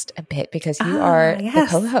podcast a bit because you are the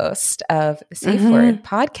co-host of Safe Word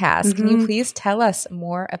podcast. Can you please tell us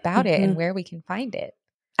more about it and where we can find it?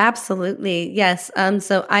 Absolutely. Yes.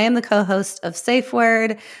 So I am the co-host of Safe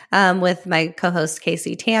Word with my co-host,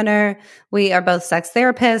 Casey Tanner. We are both sex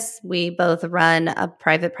therapists. We both run a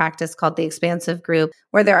private practice called The Expansive Group,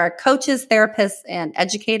 where there are coaches, therapists, and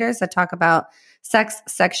educators that talk about sex,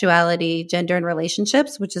 sexuality, gender, and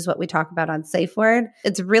relationships, which is what we talk about on Safe Word.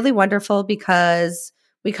 It's really wonderful because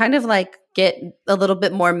we kind of like get a little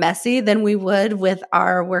bit more messy than we would with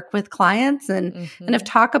our work with clients and kind of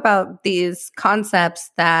talk about these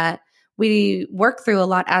concepts that we work through a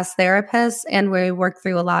lot as therapists and we work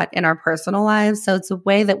through a lot in our personal lives. So it's a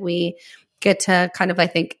way that we get to kind of, I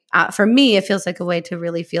think, for me, it feels like a way to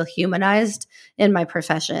really feel humanized in my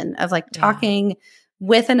profession of like talking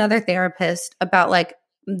with another therapist about like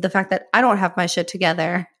the fact that I don't have my shit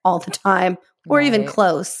together all the time or even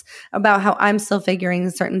close about how I'm still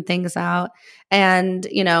figuring certain things out. And,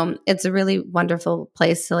 it's a really wonderful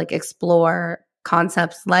place to like explore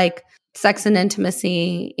concepts like sex and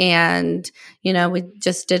intimacy. And, we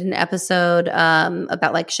just did an episode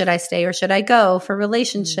about like, should I stay or should I go for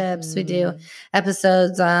relationships? We do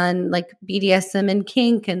episodes on like BDSM and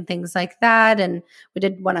kink and things like that. And we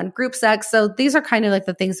did one on group sex. So these are kind of like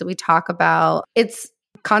the things that we talk about. It's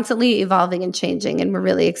constantly evolving and changing, and we're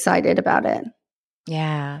really excited about it.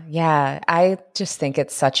 Yeah. I just think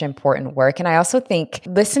it's such important work. And I also think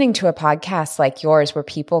listening to a podcast like yours where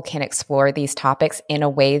people can explore these topics in a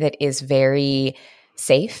way that is very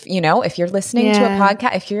safe, if you're listening to a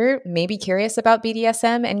podcast, if you're maybe curious about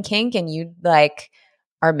BDSM and kink and you like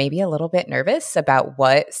are maybe a little bit nervous about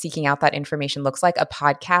what seeking out that information looks like, a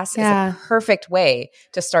podcast is a perfect way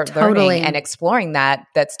to start learning and exploring that.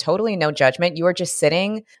 That's totally no judgment. You are just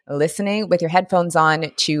sitting, listening with your headphones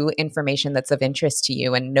on to information that's of interest to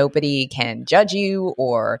you, and nobody can judge you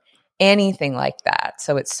or anything like that.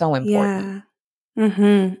 So it's so important.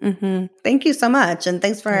 Thank you so much. And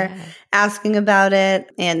thanks for asking about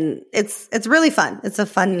it. And it's really fun. It's a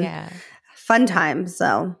fun time.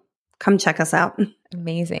 So come check us out.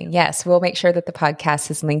 Amazing. Yes. We'll make sure that the podcast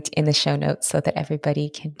is linked in the show notes so that everybody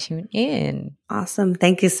can tune in. Awesome.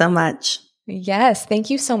 Thank you so much. Yes. Thank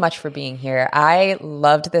you so much for being here. I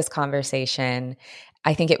loved this conversation.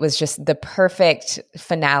 I think it was just the perfect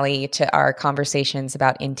finale to our conversations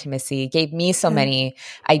about intimacy. Gave me so many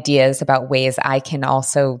ideas about ways I can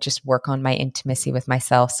also just work on my intimacy with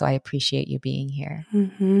myself. So I appreciate you being here.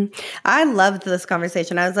 I loved this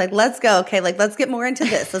conversation. I was like, let's go. Okay, like let's get more into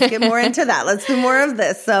this. Let's get more into that. Let's do more of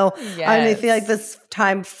this. So I feel like this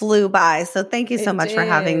time flew by. So thank you so much for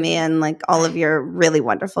having me and like all of your really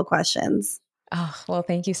wonderful questions. Oh, well,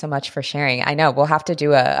 thank you so much for sharing. I know we'll have to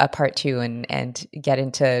do a part 2 and get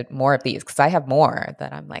into more of these because I have more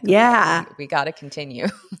that I'm like, okay, we got to continue.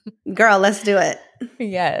 Girl, let's do it.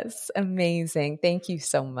 Yes. Amazing. Thank you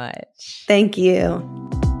so much. Thank you.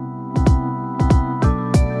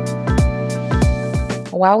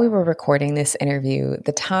 While we were recording this interview,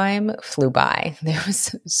 the time flew by. There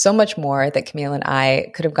was so much more that Camille and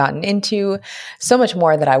I could have gotten into, so much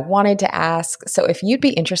more that I wanted to ask. So if you'd be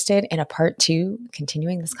interested in a part 2,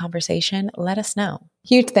 continuing this conversation, let us know.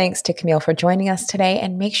 Huge thanks to Camille for joining us today,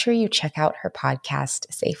 and make sure you check out her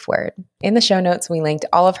podcast, Safe Word. In the show notes, we linked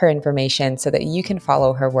all of her information so that you can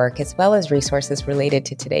follow her work as well as resources related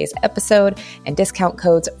to today's episode and discount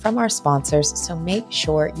codes from our sponsors, so make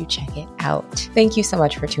sure you check it out. Thank you so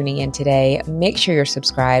much for tuning in today. Make sure you're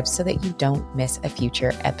subscribed so that you don't miss a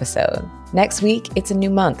future episode. Next week, it's a new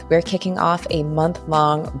month. We're kicking off a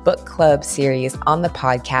month-long book club series on the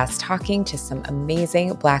podcast, talking to some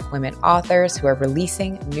amazing Black women authors who are releasing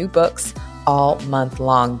new books all month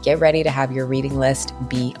long. Get ready to have your reading list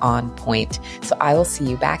be on point. So I will see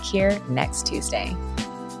you back here next Tuesday.